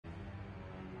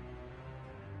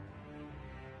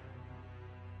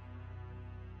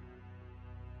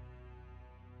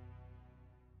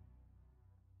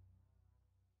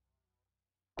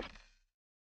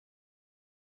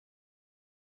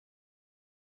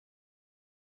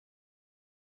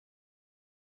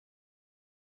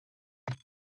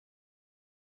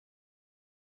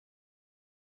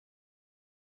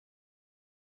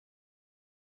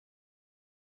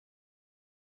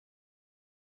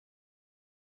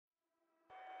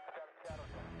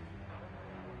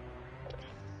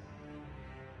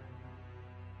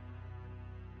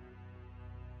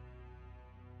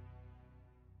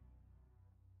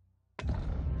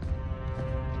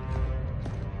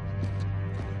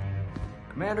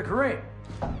Commander Kareem.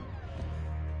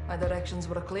 My directions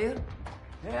were clear?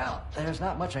 Yeah, there's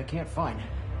not much I can't find.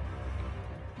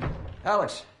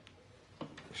 Alex. The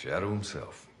Shadow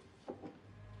himself.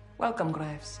 Welcome,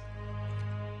 Graves.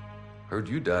 Heard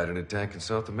you died in a tank in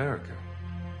South America.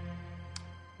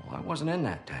 Well, I wasn't in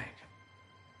that tank.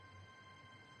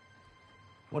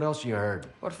 What else you heard?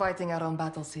 We're fighting our own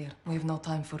battles here. We have no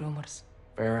time for rumors.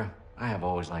 Farah, I have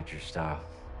always liked your style.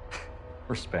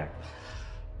 Respect.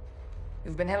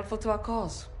 You've been helpful to our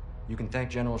cause. You can thank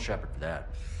General Shepard for that.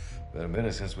 Been a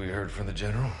minute since we heard from the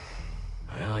General.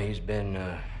 Well, he's been,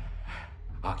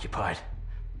 occupied.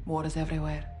 War is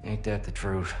everywhere. Ain't that the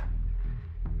truth?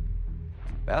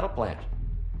 Battle plans.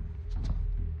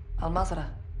 Al-Mazrah.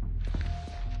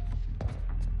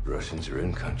 Russians are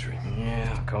in country.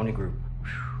 Yeah, Coney Group.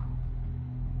 Whew.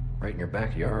 Right in your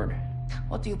backyard.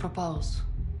 What do you propose?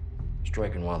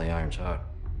 Striking while the iron's hot.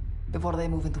 Before they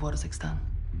move into Waziristan.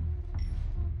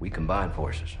 We combine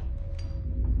forces.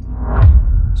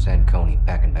 Send Coney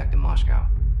packing back to Moscow.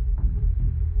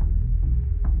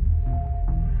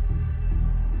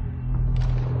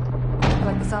 I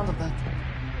like the sound of that.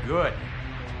 Good.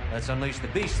 Let's unleash the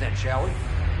beast then, shall we?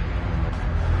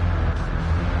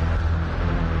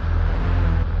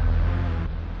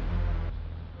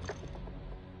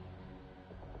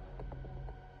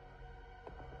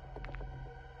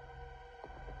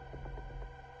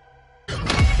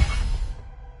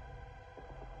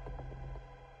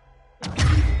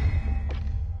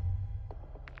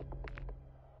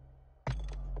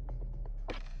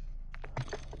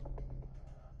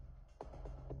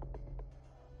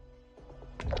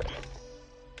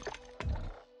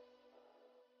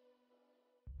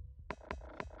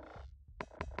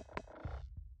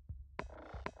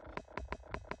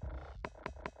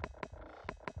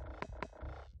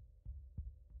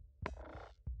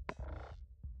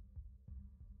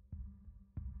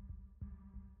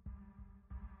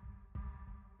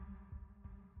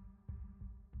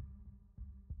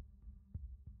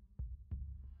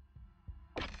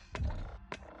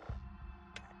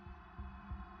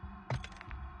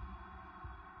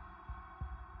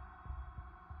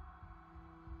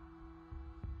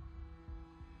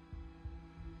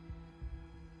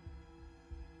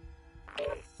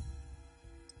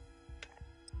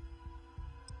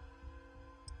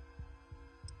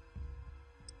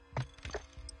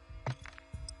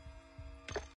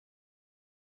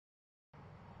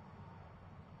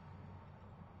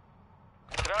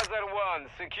 Strasser 1,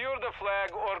 secure the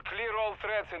flag or clear all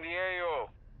threats in the AO.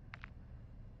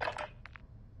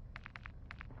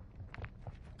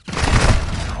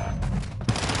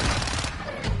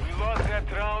 We lost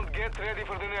that round, get ready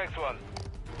for the next one.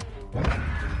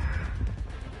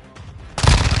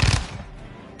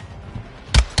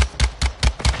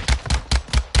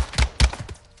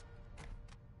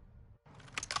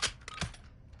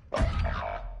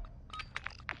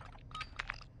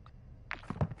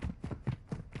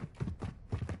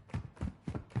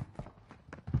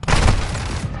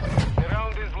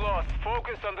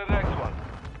 Focus on the next one.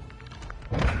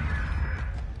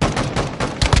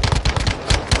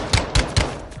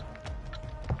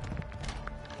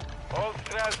 Hold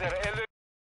Strasser.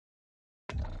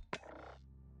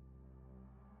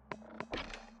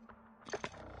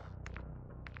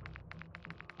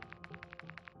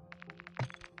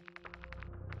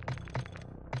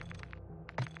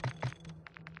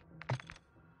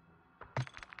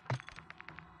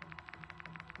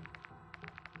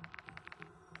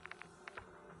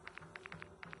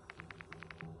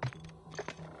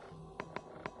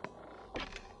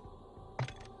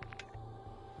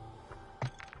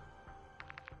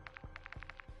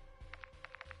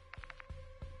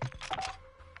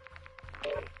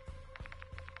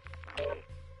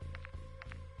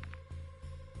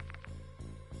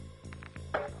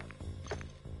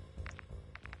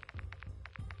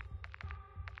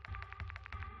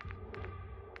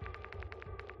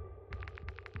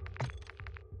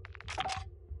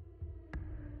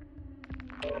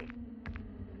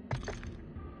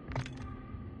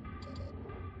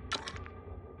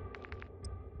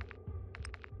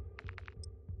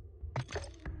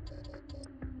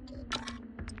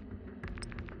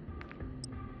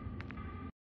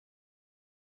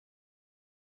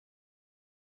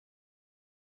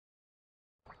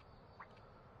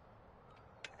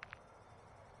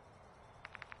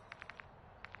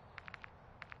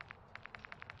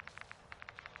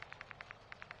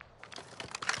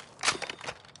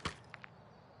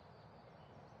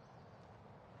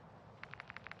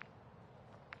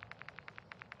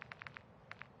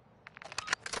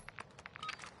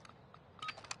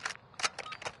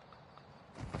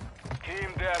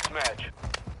 Team deathmatch.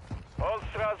 All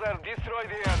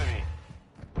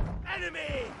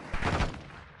Enemy!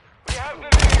 We have the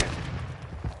lead!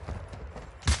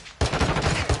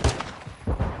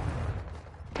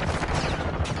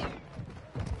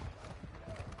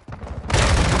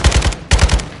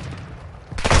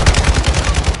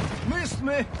 Missed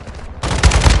me!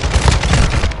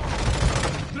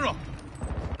 Drop!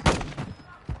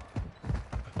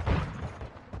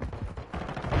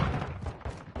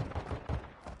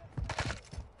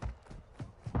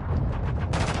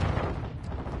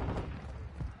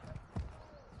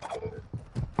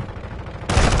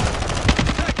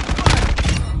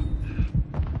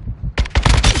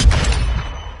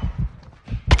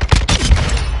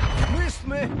 Missed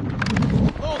me!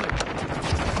 Hold it!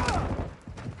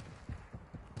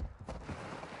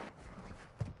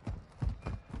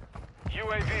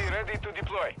 UAV ready to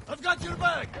deploy. I've got your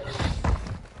back!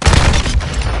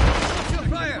 Watch your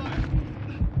fire!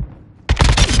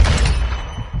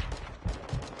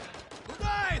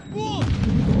 Right! Move!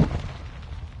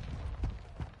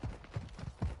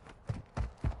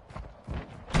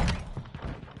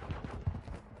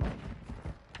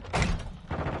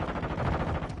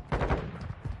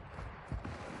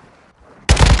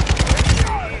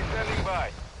 UAV standing by.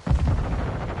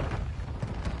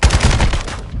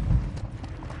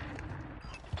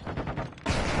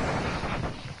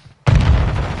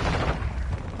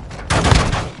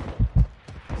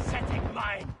 Setting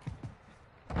mine!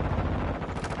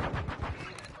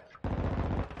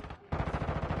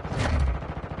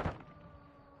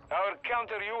 Our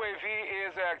counter UAV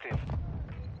is active.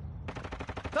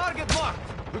 Target marked!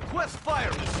 Request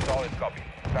fire! Solid copy.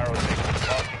 Sparrow 6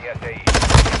 launching SAE.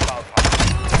 Inbound Our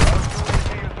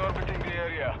UAV is orbiting the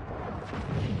area.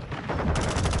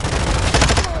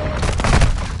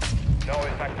 No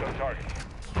impact on target.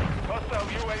 Hostile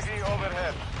UAV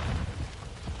overhead.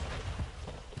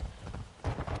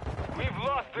 We've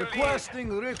lost the Requesting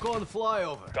recon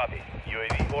flyover. Copy.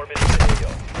 UAV orbiting the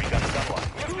AO. Recon is online.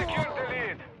 lead. We've secured the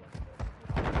lead.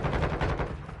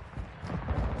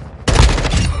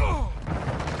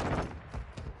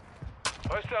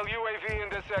 Hostile UAV in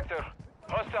the sector.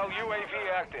 Hostile UAV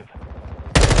active.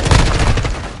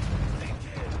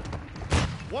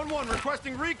 1-1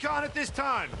 requesting recon at this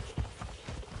time.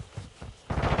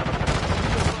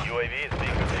 UAV is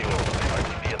being reviewed.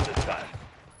 RTB at this time.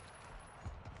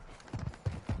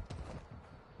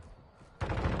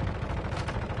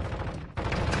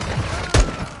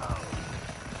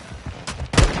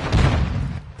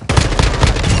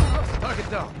 Target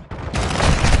down.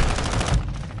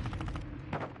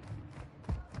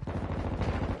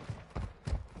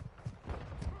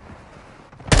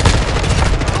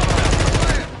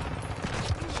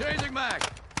 Changing mag.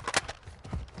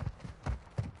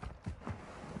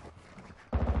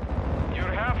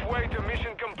 You're halfway to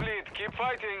mission complete. Keep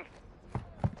fighting.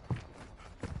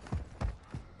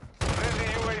 Friendly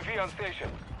UAV on station.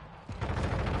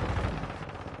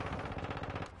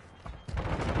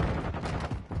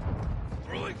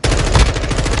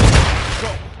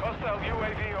 Hostile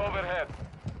UAV overhead.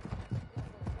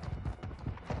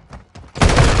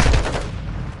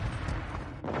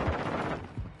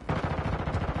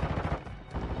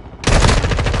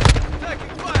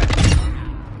 Taking fire.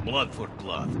 Blood for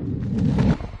blood.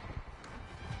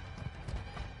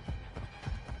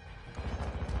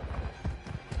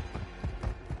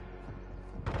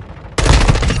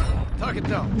 Target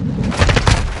down.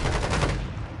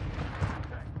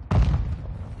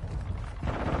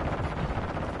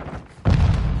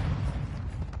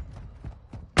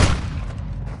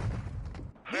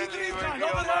 Friendly UAV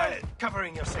online.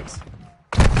 Covering your six.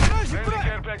 Friendly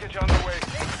care package on the way.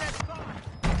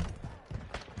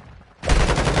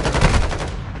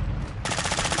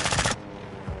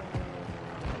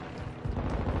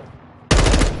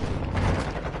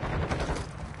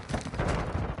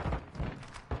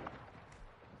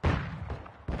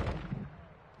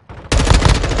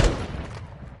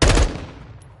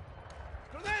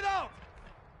 Grenade out!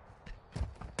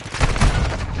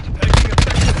 Taking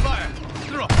effective fire.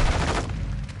 Drop.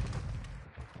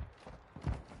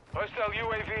 Hostile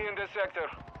UAV in the sector.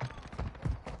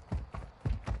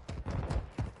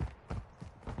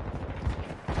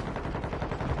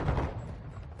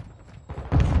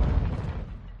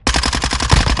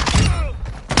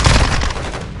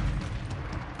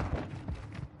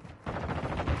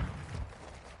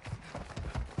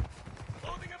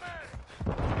 Loading a man.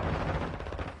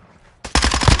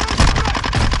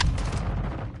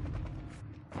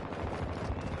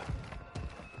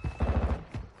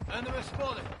 Enemy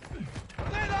spotted.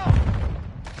 Grenade out!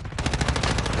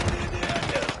 In the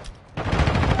area.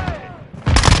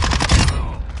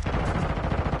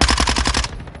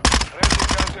 Friendly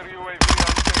counter UAV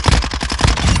on station.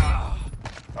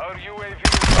 Our UAV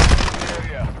is in the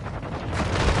area.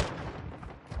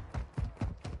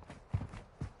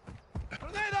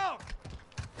 Grenade out!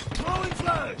 Throwing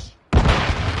flash!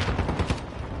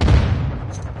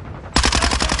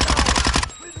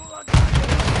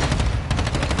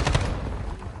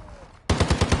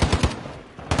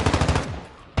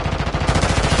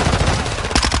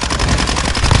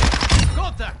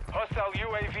 Contact! Hostile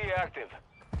UAV active.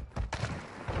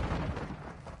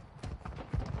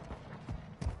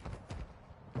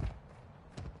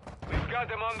 We've got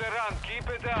them on the run. Keep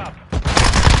it up.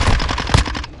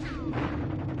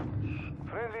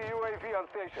 Friendly UAV on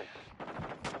station.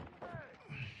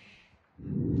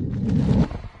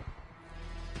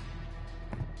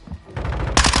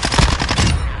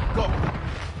 Go!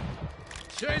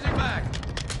 Changing back!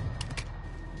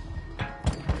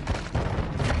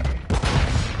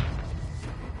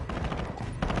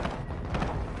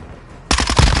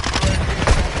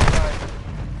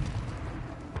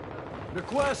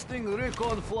 Requesting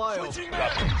recon flyover.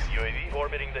 Copy. UAV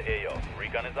orbiting the AO.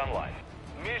 Recon is online.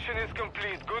 Mission is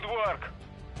complete. Good work.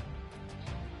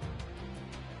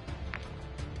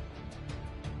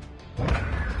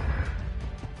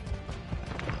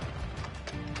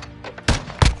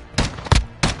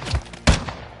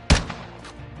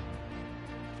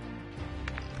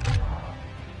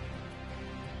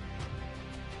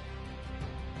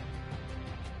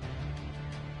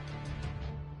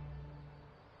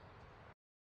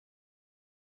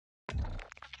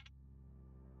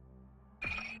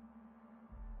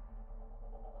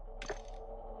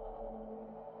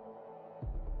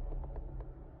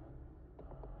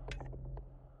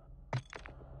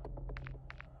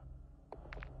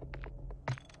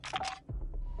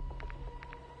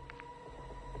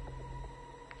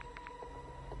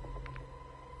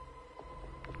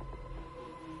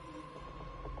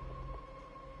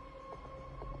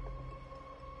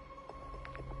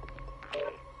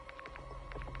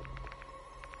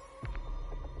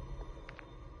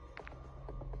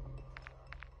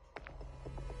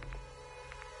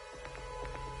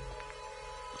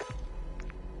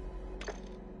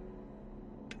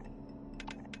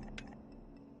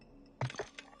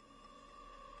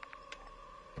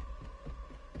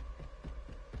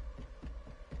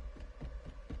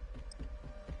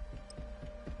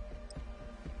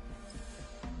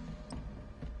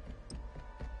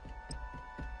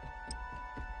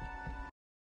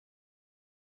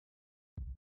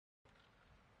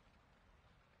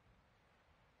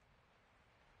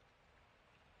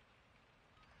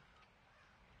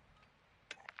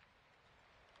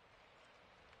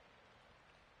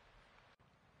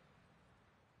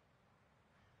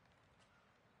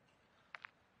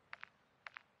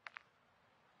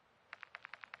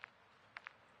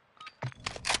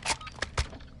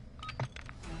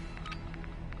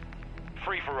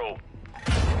 Free for all.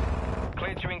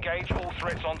 Clear to engage all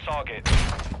threats on target.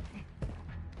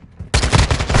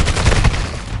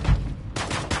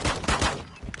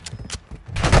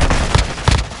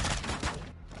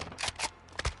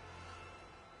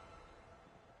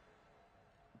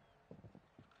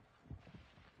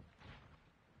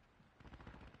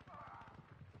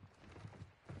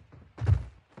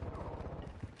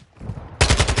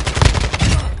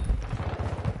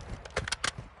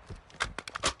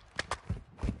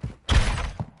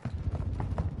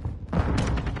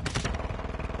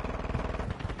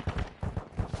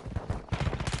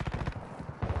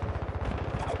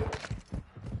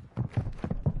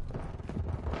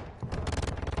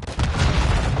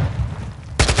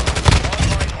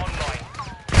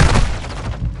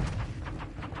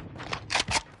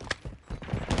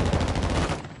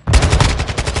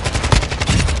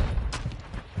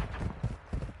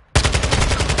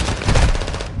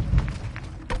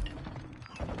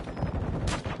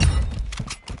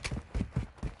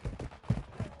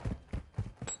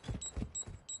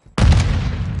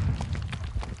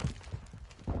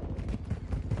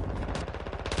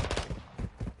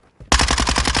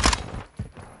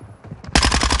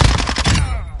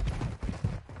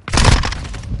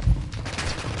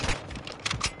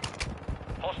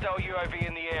 Hostile UAV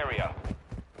in the area.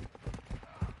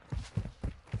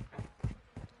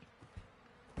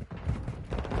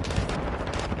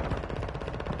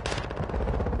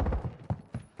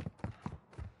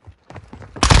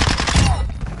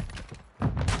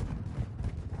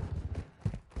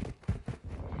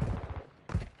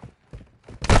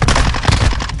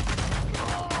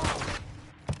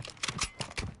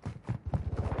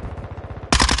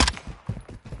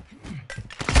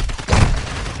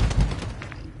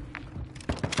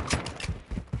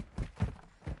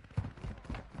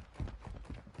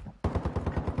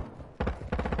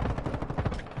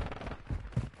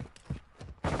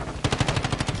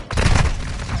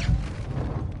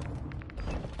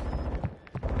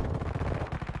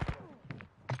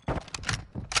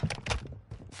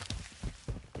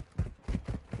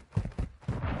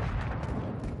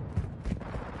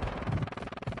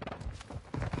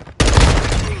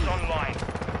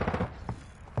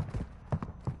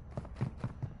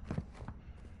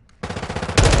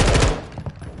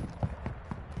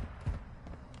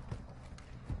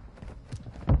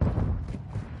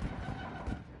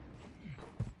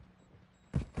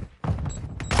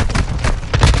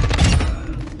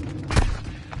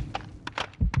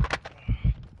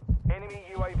 Enemy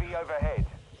UAV overhead.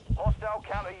 Hostile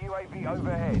counter UAV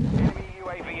overhead. Enemy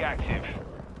UAV active.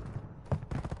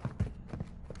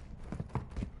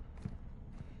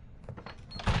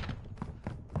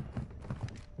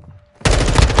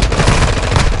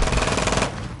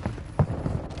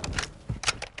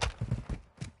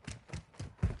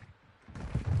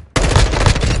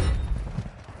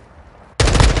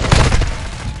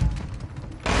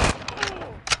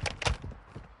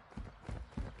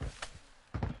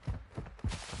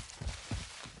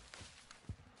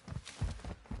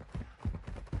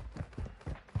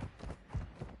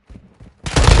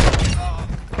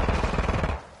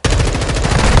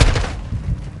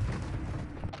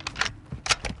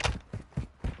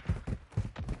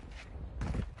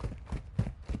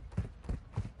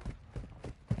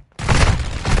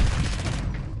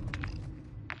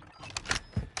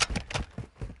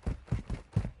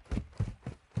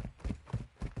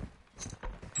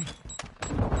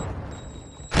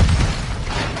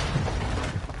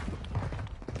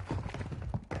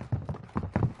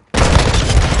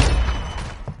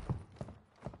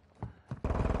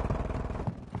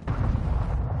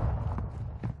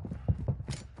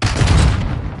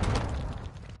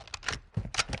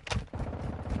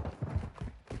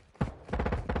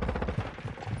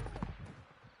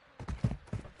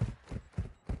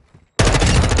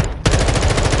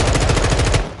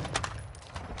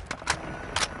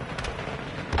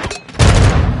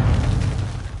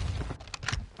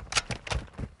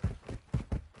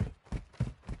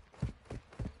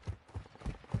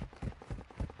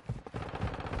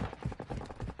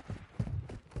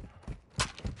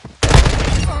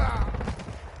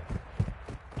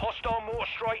 Hostile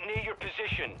mortar strike near your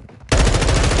position.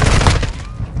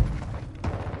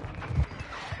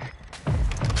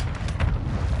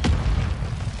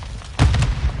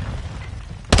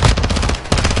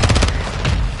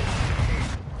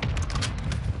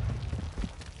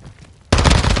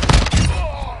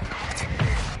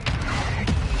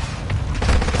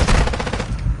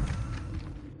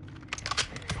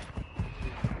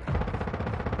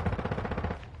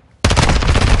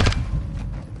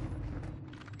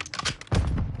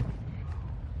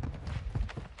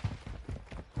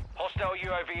 Hostile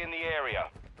UAV in the area.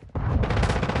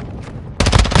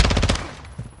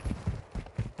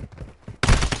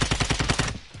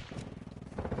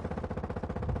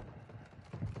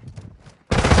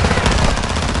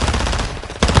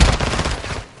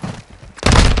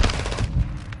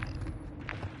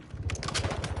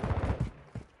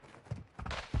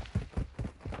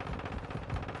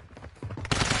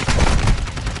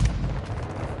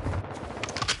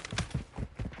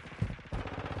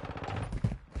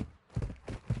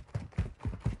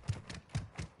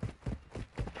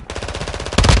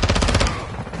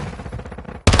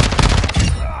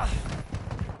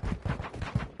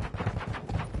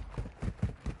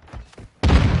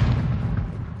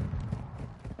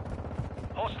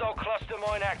 Hostile cluster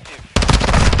mine active.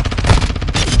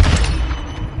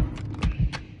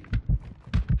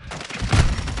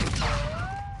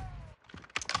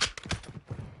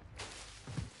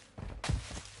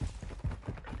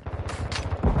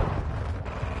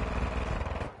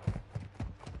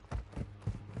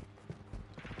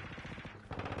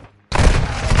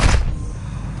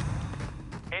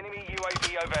 Enemy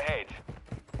UAV overhead.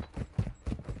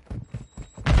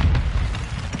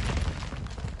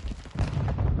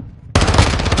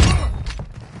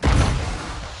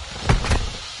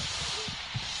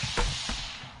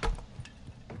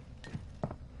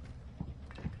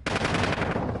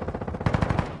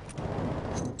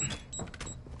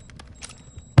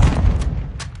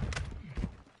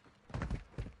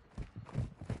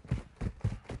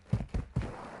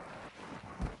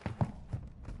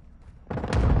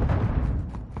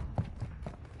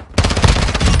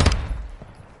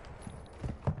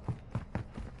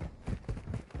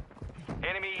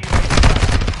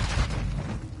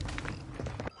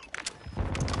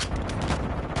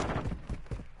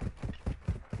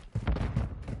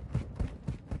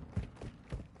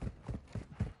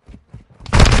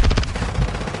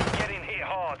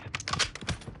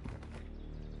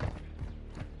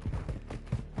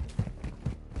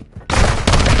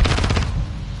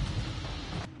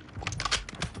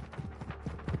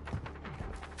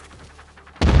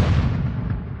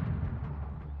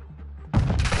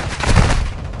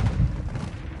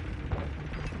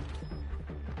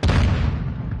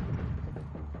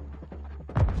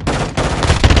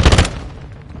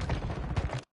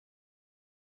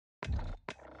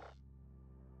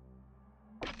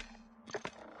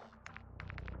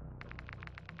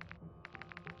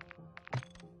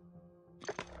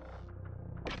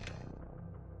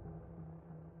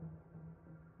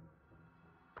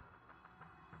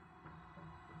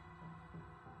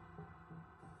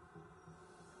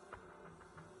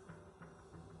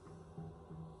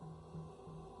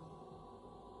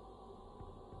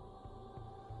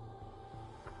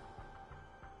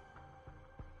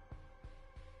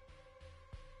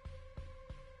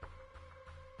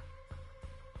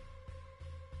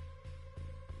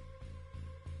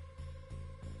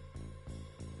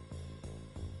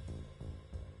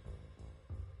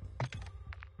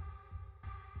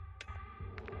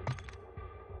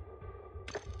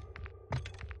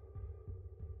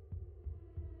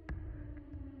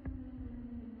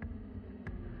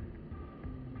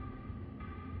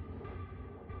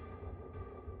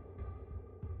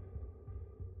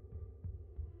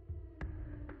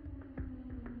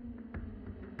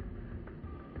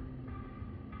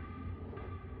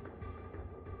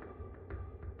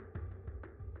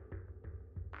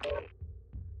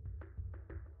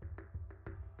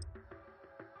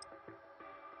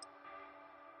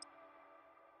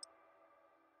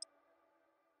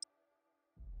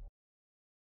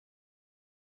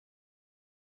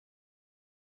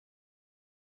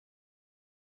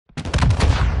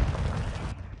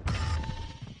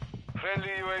 Friendly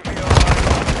UAV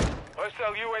online.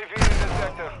 Hostile UAV in the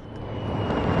sector.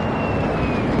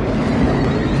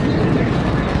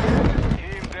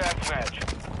 Team deathmatch.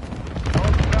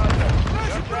 All grounded.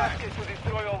 Your task is to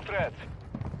destroy all threats.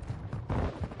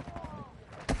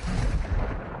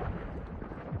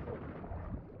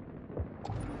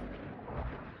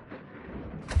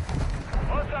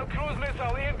 Hostile cruise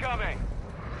missile incoming.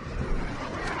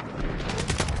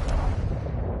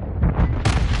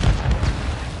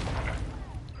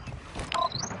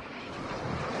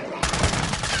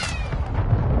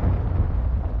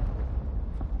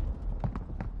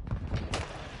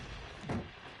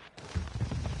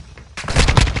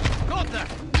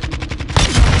 Contact!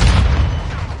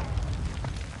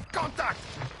 Contact!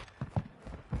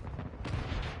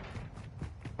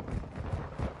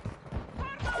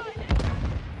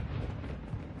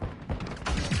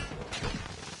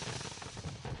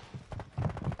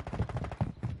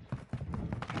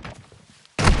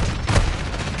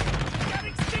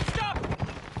 Getting stitched up!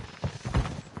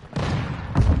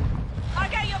 I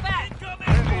got your back!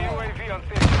 Friendly UAV on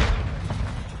station.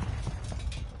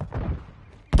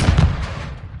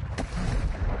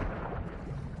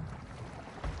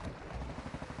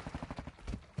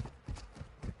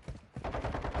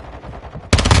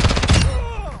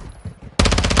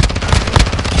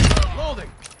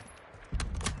 Loading!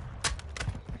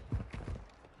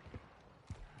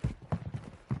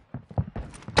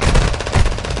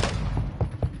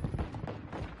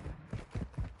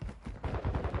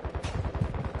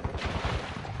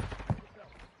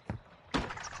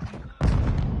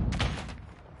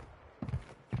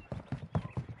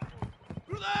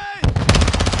 Grenade!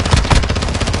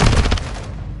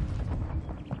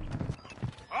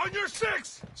 On your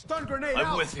six! Stun grenade I'm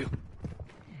out. with you.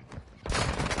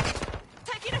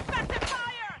 Taking effective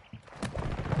fire!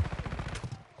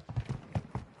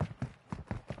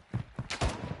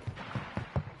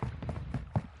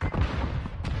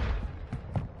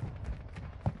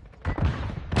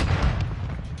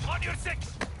 On your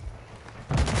six!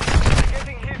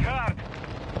 Getting hit hard.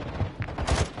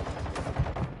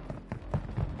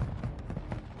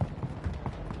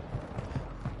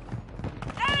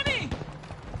 Enemy!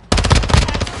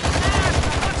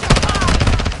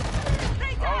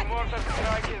 Our mortar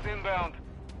strike is inbound.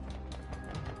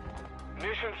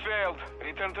 Mission failed.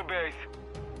 Return to base.